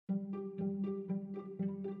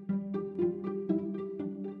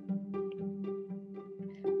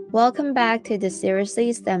Welcome back to the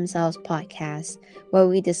Seriously Stem Cells podcast, where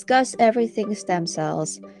we discuss everything stem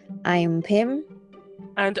cells. I am Pim.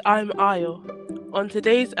 And I'm Ayo. On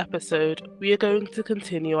today's episode, we are going to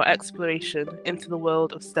continue our exploration into the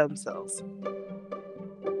world of stem cells.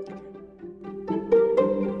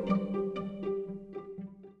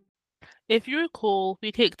 If you recall,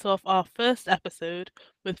 we kicked off our first episode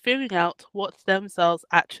with figuring out what stem cells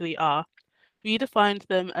actually are. We defined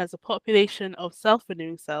them as a population of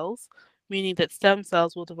self-renewing cells, meaning that stem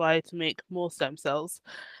cells will divide to make more stem cells.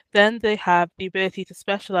 Then they have the ability to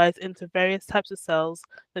specialize into various types of cells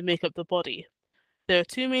that make up the body. There are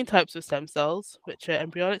two main types of stem cells, which are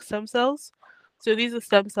embryonic stem cells. So these are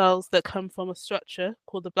stem cells that come from a structure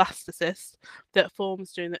called the blastocyst that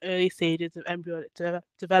forms during the early stages of embryonic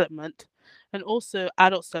development, and also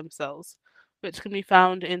adult stem cells, which can be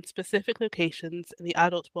found in specific locations in the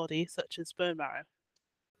adult body, such as bone marrow.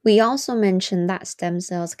 We also mentioned that stem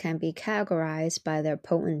cells can be categorized by their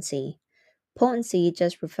potency. Potency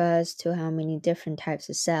just refers to how many different types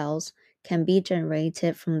of cells can be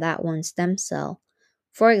generated from that one stem cell.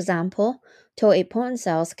 For example, total-potent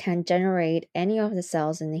cells can generate any of the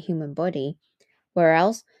cells in the human body,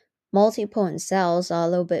 whereas multipotent cells are a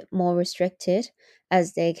little bit more restricted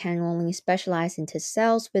as they can only specialize into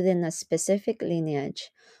cells within a specific lineage,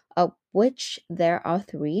 of which there are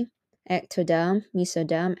three: ectoderm,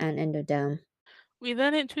 mesoderm, and endoderm. We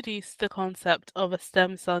then introduced the concept of a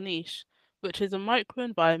stem cell niche, which is a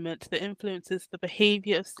microenvironment that influences the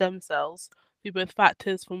behavior of stem cells through both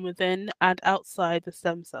factors from within and outside the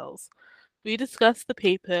stem cells. We discussed the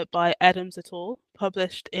paper by Adams et al.,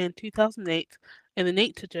 published in 2008 in the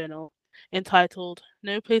Nature journal, entitled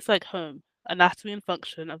No Place Like Home: Anatomy and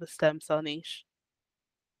Function of the Stem Cell Niche.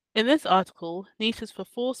 In this article, niches for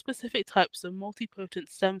four specific types of multipotent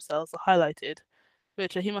stem cells are highlighted,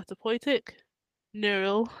 which are hematopoietic,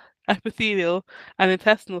 neural, epithelial, and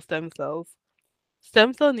intestinal stem cells.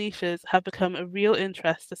 Stem cell niches have become a real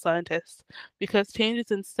interest to scientists because changes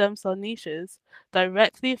in stem cell niches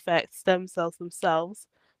directly affect stem cells themselves,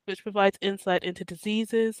 which provides insight into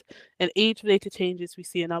diseases and age-related changes we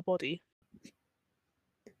see in our body.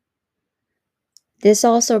 This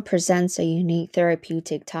also presents a unique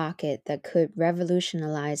therapeutic target that could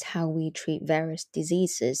revolutionize how we treat various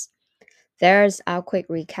diseases. There's our quick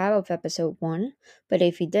recap of episode 1, but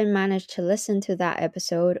if you didn't manage to listen to that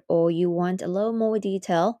episode or you want a little more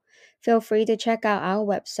detail, feel free to check out our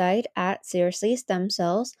website at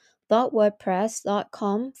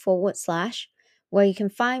seriouslystemcells.wordpress.com/, where you can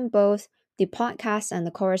find both the podcast and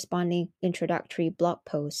the corresponding introductory blog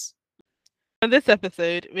posts. In this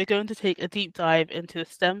episode, we're going to take a deep dive into the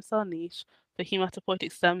stem cell niche for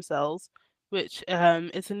hematopoietic stem cells, which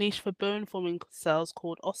is a niche for bone-forming cells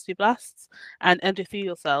called osteoblasts, and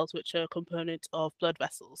endothelial cells, which are a component of blood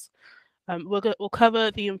vessels. We'll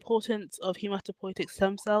cover the importance of hematopoietic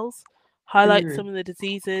stem cells, highlight some of the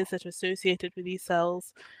diseases that are associated with these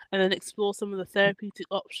cells, and then explore some of the therapeutic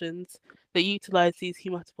options that utilize these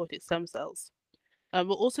hematopoietic stem cells.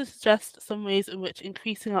 We'll also suggest some ways in which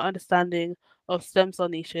increasing our understanding of stem cell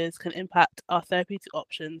niches can impact our therapeutic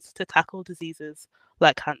options to tackle diseases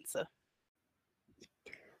like cancer.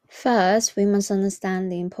 First, we must understand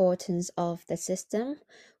the importance of the system,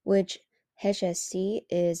 which HSC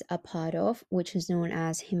is a part of, which is known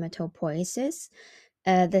as hematopoiesis.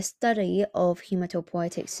 The study of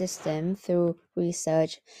hematopoietic system through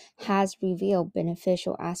research has revealed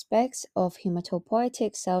beneficial aspects of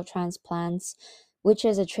hematopoietic cell transplants, which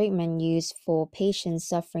is a treatment used for patients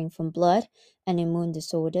suffering from blood and immune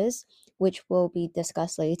disorders, which will be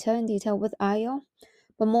discussed later in detail with Ayo.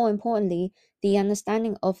 But more importantly, the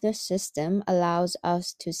understanding of this system allows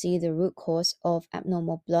us to see the root cause of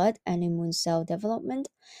abnormal blood and immune cell development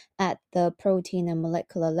at the protein and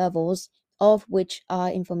molecular levels, of which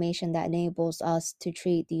are information that enables us to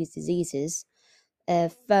treat these diseases.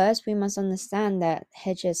 First, we must understand that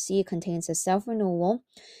HSC contains a self-renewal,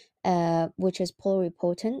 which is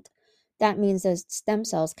pluripotent. That means that stem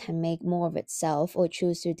cells can make more of itself or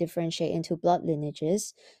choose to differentiate into blood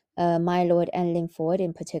lineages, myeloid and lymphoid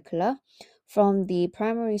in particular, from the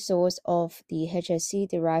primary source of the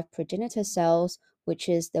HSC-derived progenitor cells, which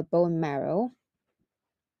is the bone marrow.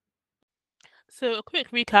 So, a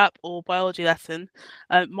quick recap or biology lesson.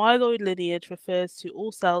 Myeloid lineage refers to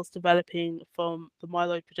all cells developing from the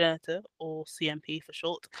myeloid progenitor, or CMP for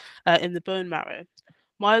short, in the bone marrow.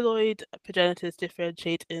 Myeloid progenitors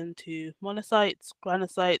differentiate into monocytes,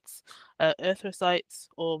 granulocytes, erythrocytes,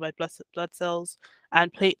 or red blood cells,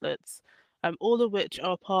 and platelets, all of which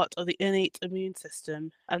are part of the innate immune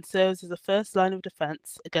system and serves as a first line of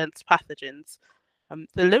defense against pathogens.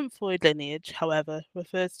 The lymphoid lineage, however,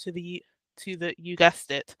 refers you guessed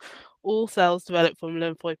it, all cells develop from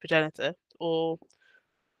lymphoid progenitor or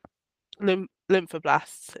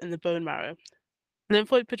lymphoblasts in the bone marrow.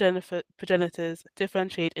 Lymphoid progenitors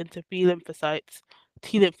differentiate into B lymphocytes,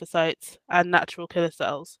 T lymphocytes, and natural killer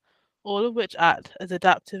cells, all of which act as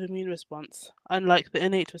adaptive immune response, unlike the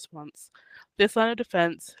innate response. This line of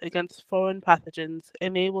defense against foreign pathogens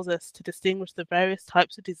enables us to distinguish the various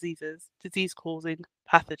types of disease-causing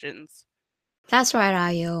pathogens. That's right,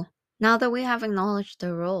 Ayo. Now that we have acknowledged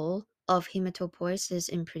the role of hematopoiesis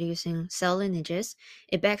in producing cell lineages,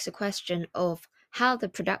 it begs the question of how the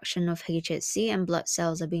production of HSC and blood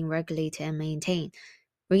cells are being regulated and maintained.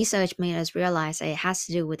 Research made us realize that it has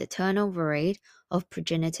to do with the turnover rate of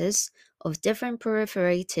progenitors of different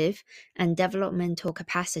proliferative and developmental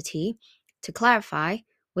capacity. To clarify,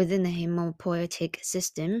 within the hemopoietic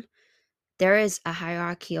system, there is a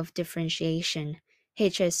hierarchy of differentiation.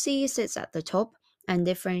 HSC sits at the top and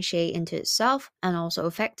differentiate into itself and also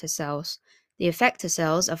effector cells. The effector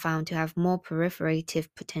cells are found to have more proliferative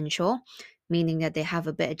potential, meaning that they have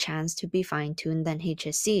a better chance to be fine-tuned than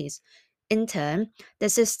HSCs. In turn, the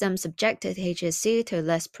system subjected HSC to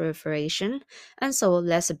less proliferation and so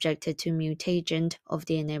less subjected to mutagen of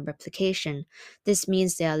DNA replication. This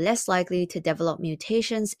means they are less likely to develop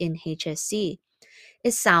mutations in HSC.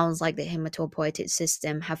 It sounds like the hematopoietic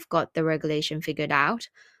system have got the regulation figured out,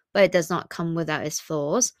 but it does not come without its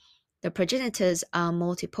flaws. The progenitors are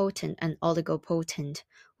multipotent and oligopotent,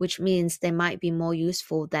 which means they might be more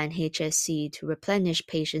useful than HSC to replenish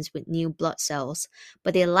patients with new blood cells,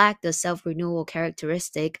 but they lack the self-renewal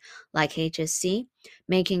characteristic like HSC,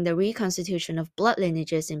 making the reconstitution of blood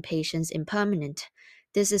lineages in patients impermanent.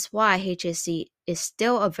 This is why HSC is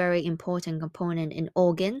still a very important component in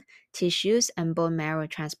organ, tissues, and bone marrow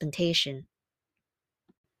transplantation.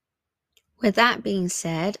 With that being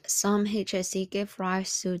said, some HSC give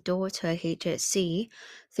rise to daughter HSC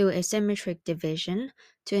through asymmetric division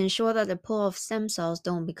to ensure that the pool of stem cells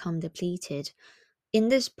don't become depleted. In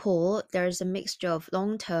this pool, there is a mixture of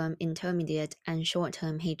long-term, intermediate, and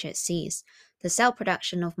short-term HSCs. The cell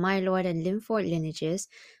production of myeloid and lymphoid lineages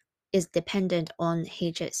is dependent on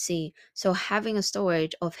HSC, so having a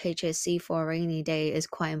storage of HSC for a rainy day is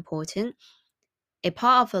quite important. A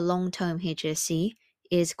part of a long-term HSC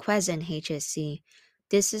is quiescent HSC.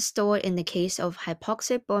 This is stored in the case of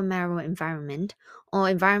hypoxic bone marrow environment or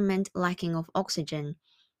environment lacking of oxygen,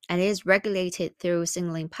 and is regulated through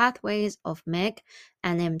signaling pathways of MEG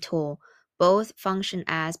and mTOR. Both function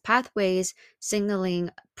as pathways signaling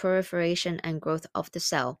proliferation and growth of the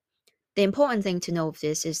cell. The important thing to know of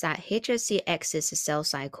this is that HSC exits the cell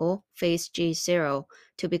cycle, phase G0,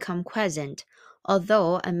 to become quiescent.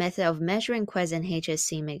 Although a method of measuring quiescent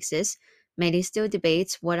HSC may exist, many still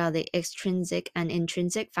debates what are the extrinsic and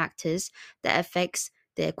intrinsic factors that affects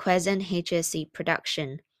the quiescent HSC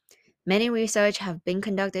production. Many research have been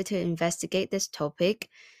conducted to investigate this topic,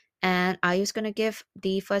 and I was going to give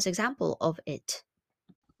the first example of it.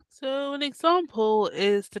 So, an example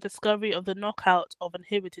is the discovery of the knockout of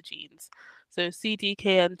inhibitor genes, so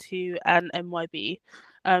CDKN2 and MYB.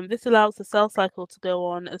 This allows the cell cycle to go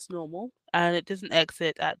on as normal and it doesn't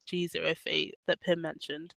exit at G0 fate that Pim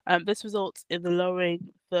mentioned. This results in the lowering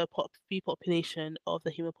the B population of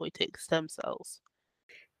the hemopoietic stem cells.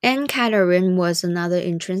 N-cadherin was another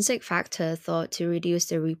intrinsic factor thought to reduce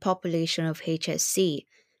the repopulation of HSC.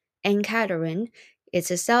 N-cadherin is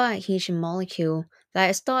a cell adhesion molecule that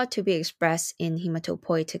is thought to be expressed in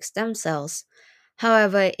hematopoietic stem cells.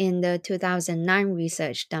 However, in the 2009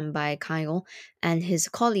 research done by Kyle and his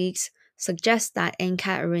colleagues, suggests that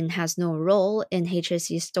N-cadherin has no role in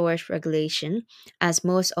HSC storage regulation, as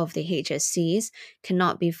most of the HSCs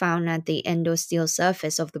cannot be found at the endosteal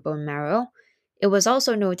surface of the bone marrow. It was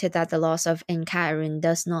also noted that the loss of N-cadherin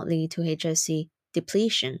does not lead to HSC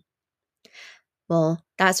depletion. Well,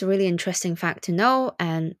 that's a really interesting fact to know,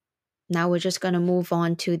 and now we're just going to move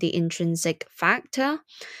on to the intrinsic factor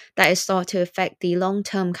that is thought to affect the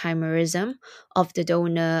long-term chimerism of the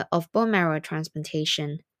donor of bone marrow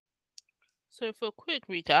transplantation. So, for a quick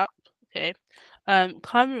recap, okay,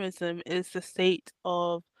 chimerism is the state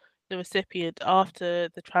of the recipient after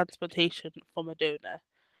the transplantation from a donor.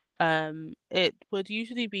 It would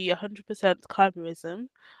usually be 100% chimerism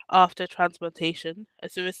after transplantation,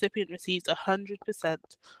 as the recipient receives 100%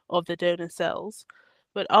 of the donor cells.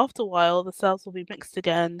 But after a while, the cells will be mixed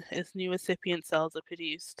again as new recipient cells are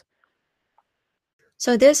produced.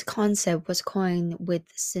 So this concept was coined with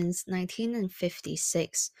since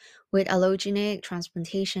 1956 with allogeneic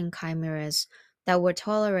transplantation chimeras that were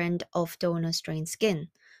tolerant of donor strain skin.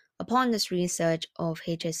 Upon this research of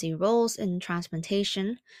HSC roles in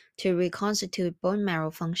transplantation to reconstitute bone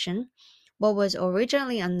marrow function, what was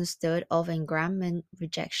originally understood of engraftment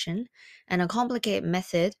rejection and a complicated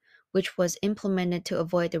method which was implemented to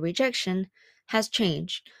avoid the rejection has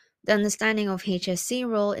changed. The understanding of HSC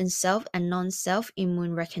role in self and non-self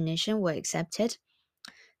immune recognition were accepted.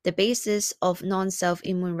 The basis of non-self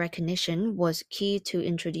immune recognition was key to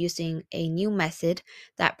introducing a new method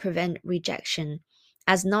that prevent rejection,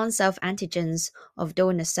 as non-self antigens of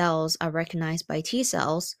donor cells are recognized by T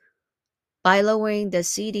cells by lowering the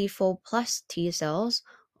CD4 plus T cells,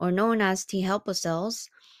 or known as T helper cells,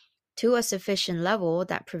 to a sufficient level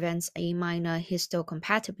that prevents a minor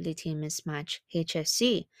histocompatibility mismatch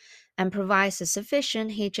 (HSC) and provides a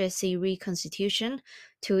sufficient HSC reconstitution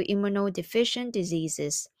to immunodeficient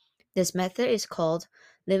diseases. This method is called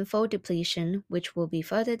lymphodepletion, which will be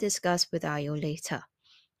further discussed with IO later.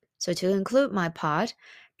 So, to conclude my part,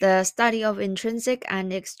 the study of intrinsic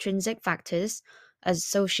and extrinsic factors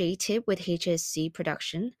associated with HSC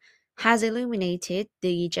production has illuminated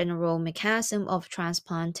the general mechanism of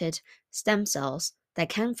transplanted stem cells that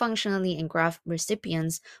can functionally engraft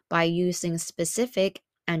recipients by using specific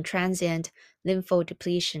and transient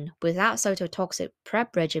lymphodepletion without cytotoxic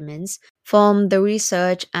prep regimens. From the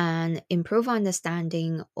research and improve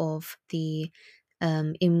understanding of the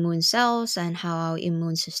immune cells and how our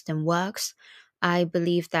immune system works, I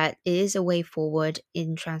believe that it is a way forward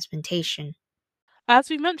in transplantation. As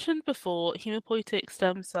we mentioned before, hematopoietic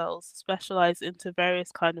stem cells specialize into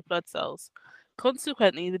various kinds of blood cells.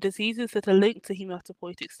 Consequently, the diseases that are linked to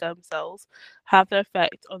hematopoietic stem cells have their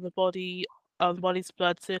effect on the body's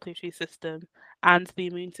blood circulatory system and the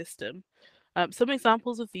immune system. Some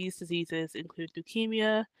examples of these diseases include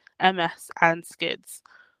leukemia, MS, and SCIDs.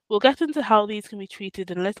 We'll get into how these can be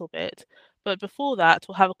treated in a little bit, but before that,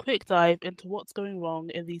 we'll have a quick dive into what's going wrong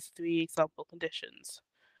in these three example conditions.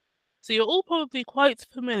 So you're all probably quite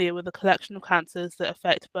familiar with the collection of cancers that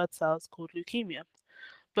affect blood cells called leukemia.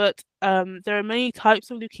 But there are many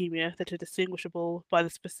types of leukemia that are distinguishable by the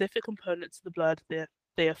specific components of the blood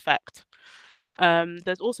they affect.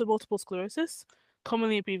 There's also multiple sclerosis,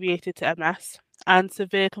 commonly abbreviated to MS, and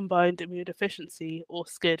severe combined immunodeficiency, or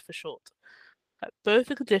SCID for short. Both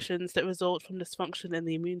are conditions that result from dysfunction in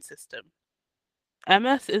the immune system.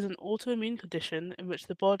 MS is an autoimmune condition in which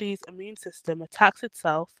the body's immune system attacks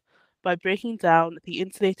itself by breaking down the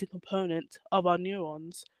insulating component of our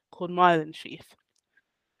neurons called myelin sheath.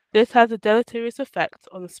 This has a deleterious effect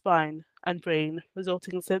on the spine and brain,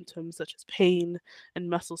 resulting in symptoms such as pain and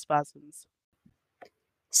muscle spasms.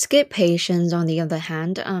 SCID patients, on the other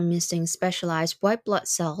hand, are missing specialized white blood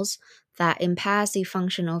cells that impairs the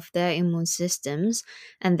function of their immune systems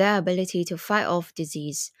and their ability to fight off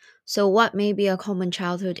disease. So, what may be a common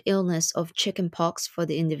childhood illness of chickenpox for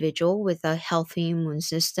the individual with a healthy immune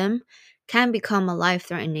system can become a life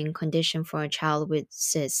threatening condition for a child with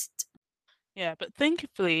cyst. Yeah, but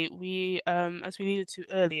thankfully, as we alluded to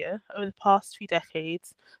earlier, over the past few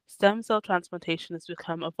decades, stem cell transplantation has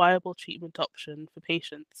become a viable treatment option for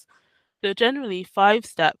patients. There are generally 5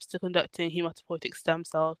 steps to conducting hematopoietic stem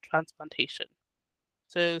cell transplantation.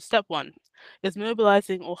 So, step 1 is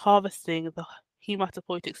mobilizing or harvesting the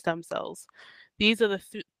hematopoietic stem cells. These are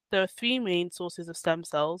there are 3 main sources of stem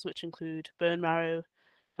cells, which include bone marrow,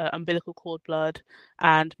 umbilical cord blood,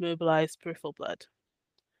 and mobilized peripheral blood.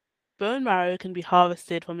 Bone marrow can be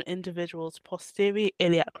harvested from an individual's posterior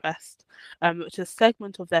iliac crest, which is a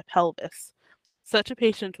segment of their pelvis. Such a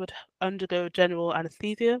patient would undergo general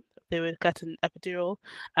anesthesia, they would get an epidural,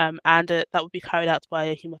 and that would be carried out by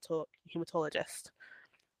a hematologist.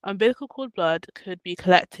 Umbilical cord blood could be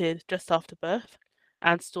collected just after birth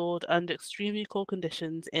and stored under extremely cold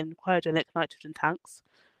conditions in cryogenic nitrogen tanks.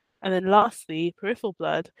 And then lastly, peripheral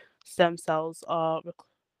blood stem cells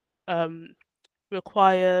um,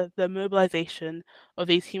 require the mobilization of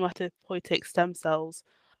these hematopoietic stem cells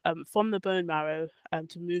from the bone marrow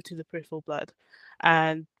to move to the peripheral blood.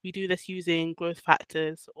 And we do this using growth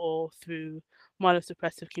factors or through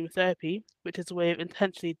myelosuppressive chemotherapy, which is a way of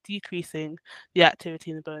intentionally decreasing the activity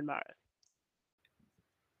in the bone marrow.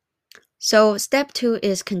 So step two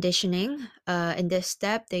is conditioning. In this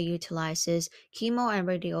step, they utilizes chemo and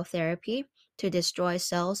radiotherapy to destroy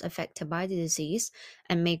cells affected by the disease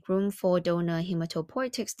and make room for donor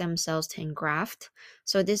hematopoietic stem cells to engraft.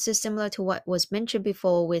 So this is similar to what was mentioned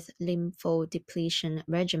before with lymphodepletion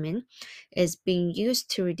regimen, is being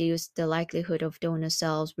used to reduce the likelihood of donor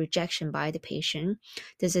cells rejection by the patient.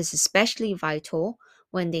 This is especially vital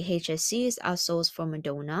when the HSCs are sourced from a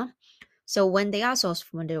donor. So when they are sourced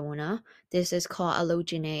from a donor, this is called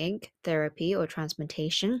allogeneic therapy or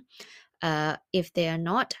transplantation. If they are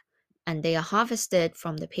not, and they are harvested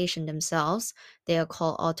from the patient themselves, they are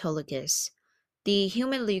called autologous. The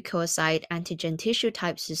human leukocyte antigen tissue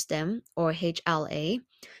type system, or HLA,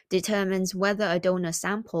 determines whether a donor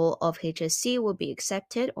sample of HSC will be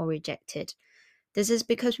accepted or rejected. This is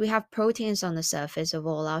because we have proteins on the surface of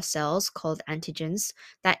all our cells called antigens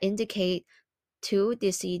that indicate to the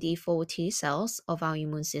CD4 T cells of our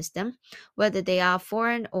immune system whether they are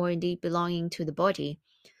foreign or indeed belonging to the body.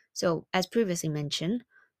 So, as previously mentioned,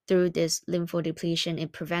 through this lymphodepletion,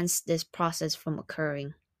 it prevents this process from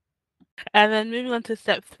occurring. And then moving on to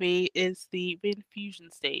step 3 is the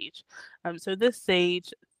reinfusion stage. So this stage,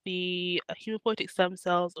 the hematopoietic stem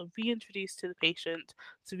cells are reintroduced to the patient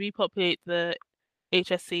to repopulate the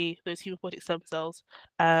HSC, those hematopoietic stem cells,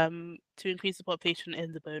 to increase the population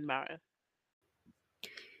in the bone marrow.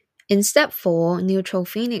 In step 4,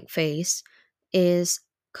 neutropenic phase is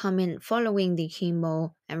coming following the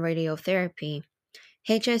chemo and radiotherapy.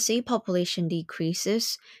 HSC population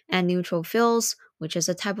decreases, and neutrophils, which is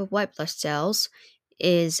a type of white blood cells,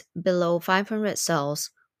 is below 500 cells,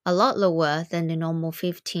 a lot lower than the normal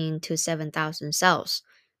 15 to 7,000 cells.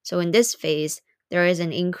 So in this phase, there is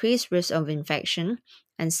an increased risk of infection,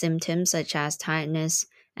 and symptoms such as tiredness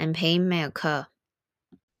and pain may occur.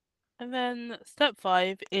 And then step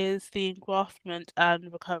 5 is the engraftment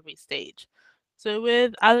and recovery stage. So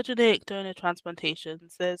with allogeneic donor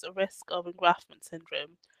transplantations, there's a risk of engraftment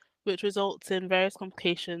syndrome, which results in various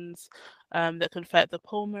complications that can affect the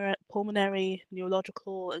pulmonary,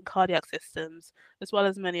 neurological, and cardiac systems, as well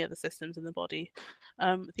as many other systems in the body.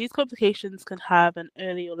 These complications can have an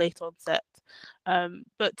early or late onset,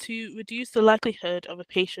 but to reduce the likelihood of a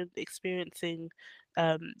patient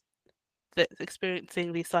um, that's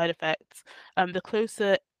experiencing these side effects, the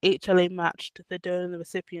closer HLA matched the donor and the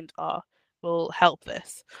recipient are will help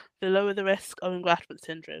this. The lower the risk of engraftment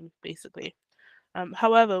syndrome, basically.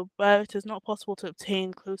 However, where it is not possible to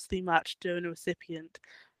obtain closely matched donor recipient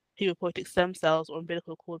hematopoietic stem cells or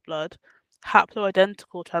umbilical cord blood,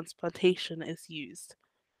 haploidentical transplantation is used.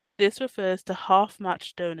 This refers to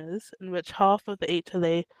half-matched donors, in which half of the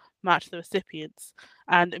HLA match the recipients,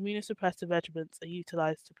 and immunosuppressive regimens are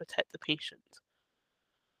utilized to protect the patient.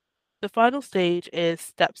 The final stage is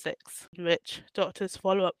step 6, in which doctors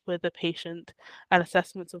follow up with the patient and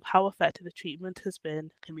assessments of how effective the treatment has been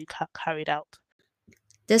can be carried out.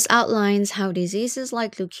 This outlines how diseases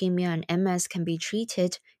like leukemia and MS can be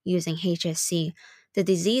treated using HSC. The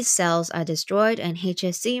disease cells are destroyed, and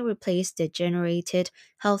HSC replace the generated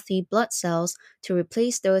healthy blood cells to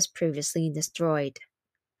replace those previously destroyed.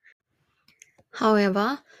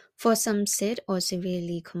 However, for some SID or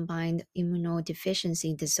severely combined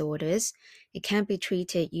immunodeficiency disorders, it can be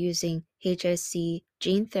treated using HSC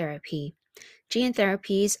gene therapy. Gene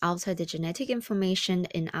therapies alter the genetic information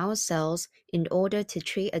in our cells in order to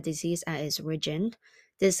treat a disease at its origin.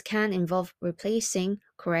 This can involve replacing,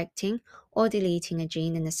 correcting, or deleting a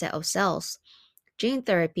gene in a set of cells. Gene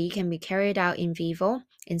therapy can be carried out in vivo,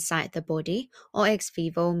 inside the body, or ex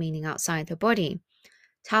vivo, meaning outside the body.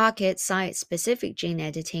 Target site specific gene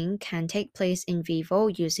editing can take place in vivo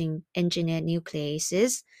using engineered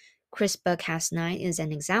nucleases. CRISPR Cas9 is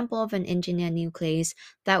an example of an engineered nuclease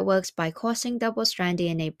that works by causing double strand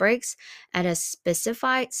DNA breaks at a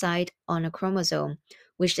specified site on a chromosome,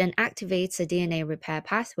 which then activates a DNA repair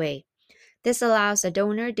pathway. This allows a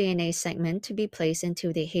donor DNA segment to be placed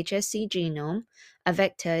into the HSC genome. A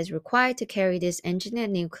vector is required to carry this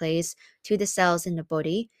engineered nuclease to the cells in the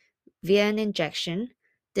body via an injection.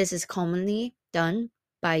 This is commonly done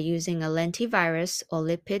by using a lentivirus or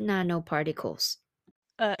lipid nanoparticles.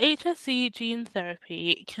 HSC gene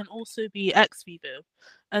therapy can also be ex vivo.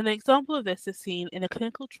 An example of this is seen in a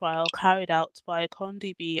clinical trial carried out by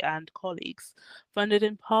ConDB and colleagues, funded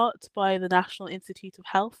in part by the National Institute of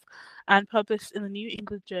Health and published in the New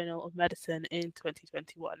England Journal of Medicine in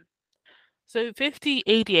 2021. So 50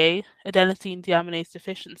 ADA, adenosine deaminase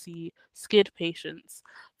deficiency SCID patients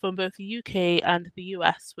from both the UK and the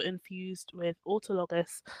US were infused with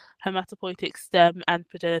autologous hematopoietic stem and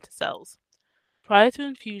progenitor cells. Prior to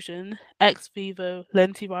infusion, ex vivo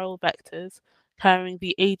lentiviral vectors carrying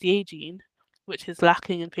the ADA gene, which is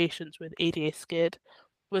lacking in patients with ADA SCID,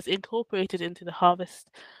 was incorporated into the harvest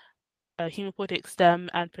hematopoietic stem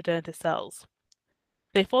and progenitor cells.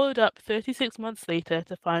 They followed up 36 months later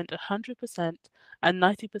to find 100% and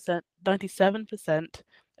 97%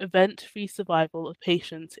 event-free survival of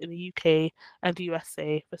patients in the UK and the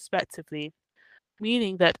USA, respectively,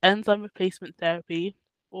 meaning that enzyme replacement therapy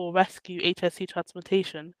or rescue HSC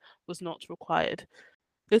transplantation was not required.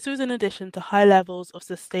 This was in addition to high levels of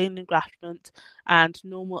sustained engraftment and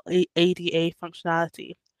normal ADA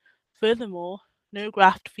functionality. Furthermore, No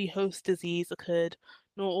graft-v-host disease occurred,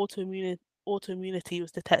 nor autoimmunity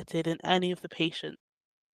was detected in any of the patients.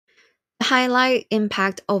 Highlight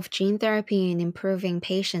impact of gene therapy in improving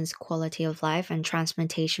patients' quality of life and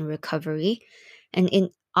transplantation recovery. And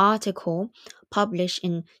in article published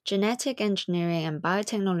in Genetic Engineering and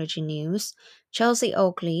Biotechnology News, Chelsea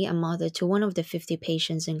Oakley, a mother to one of the 50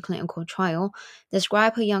 patients in clinical trial,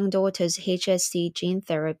 described her young daughter's HSC gene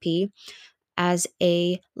therapy as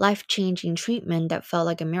a life changing treatment that felt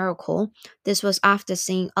like a miracle. This was after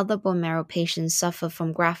seeing other bone marrow patients suffer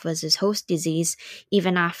from graft versus host disease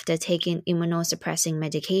even after taking immunosuppressing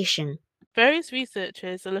medication. Various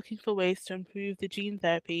researchers are looking for ways to improve the gene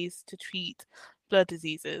therapies to treat blood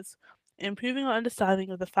diseases. Improving our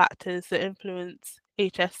understanding of the factors that influence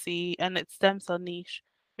HSC and its stem cell niche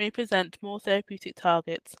may present more therapeutic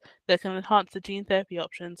targets that can enhance the gene therapy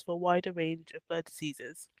options for a wider range of blood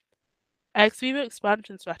diseases. Ex vivo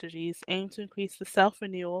expansion strategies aim to increase the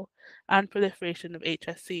self-renewal and proliferation of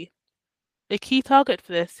HSC. A key target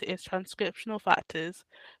for this is transcriptional factors,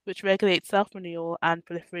 which regulate self-renewal and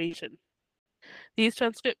proliferation. These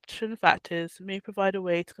transcription factors may provide a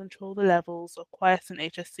way to control the levels of quiescent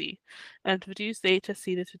HSC and to reduce the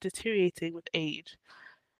HSC that is deteriorating with age.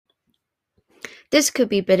 This could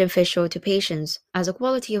be beneficial to patients as the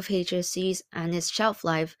quality of HSCs and its shelf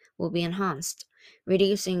life will be enhanced,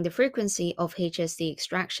 reducing the frequency of HSC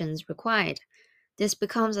extractions required. This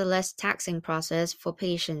becomes a less taxing process for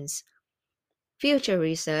patients. Future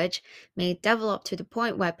research may develop to the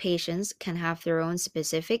point where patients can have their own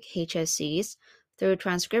specific HSCs through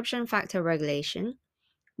transcription factor regulation.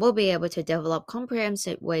 We'll be able to develop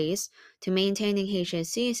comprehensive ways to maintaining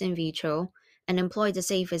HSCs in vitro and employ the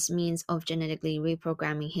safest means of genetically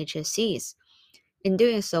reprogramming HSCs. In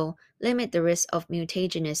doing so, limit the risk of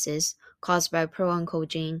mutagenesis caused by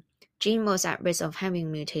pro-oncogene, gene most at risk of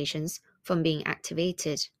having mutations, from being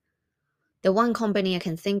activated. The one company I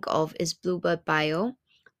can think of is Bluebird Bio.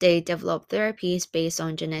 They develop therapies based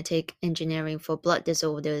on genetic engineering for blood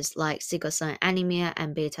disorders like sickle cell anemia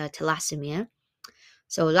and beta thalassemia.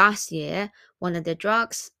 So last year, one of the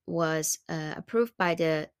drugs was approved by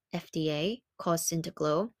the FDA called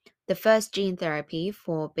Synteglo, the first gene therapy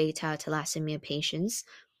for beta thalassemia patients.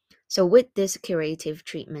 So with this curative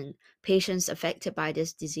treatment, patients affected by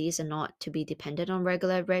this disease are not to be dependent on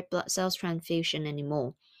regular red blood cells transfusion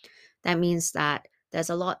anymore. That means that there's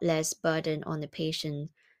a lot less burden on the patient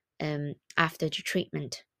after the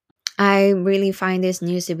treatment. I really find this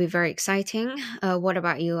news to be very exciting. What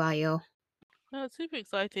about you, Ayo? No, it's super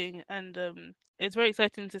exciting, and it's very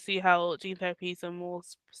exciting to see how gene therapies are more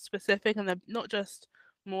specific and they're not just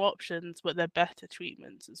more options, but they're better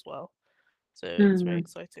treatments as well. So it's very Mm.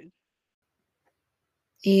 exciting.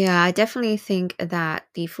 Yeah, I definitely think that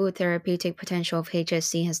the full therapeutic potential of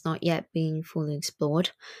HSC has not yet been fully explored,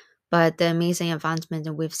 but the amazing advancement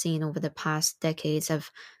that we've seen over the past decades have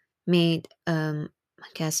made, I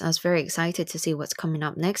guess, us very excited to see what's coming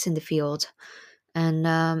up next in the field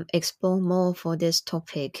and explore more for this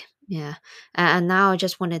topic. Yeah, and now I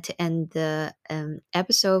just wanted to end the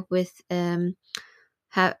episode with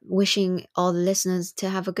wishing all the listeners to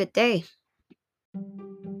have a good day.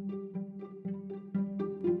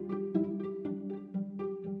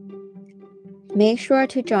 Make sure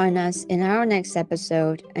to join us in our next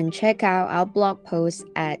episode and check out our blog post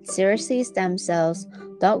at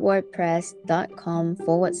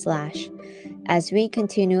seriouslystemcells.wordpress.com/, as we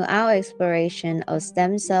continue our exploration of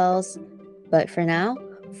stem cells. But for now,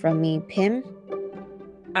 from me, Pim,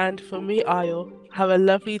 And for me, Ayo, have a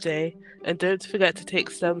lovely day and don't forget to take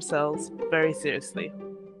stem cells very seriously.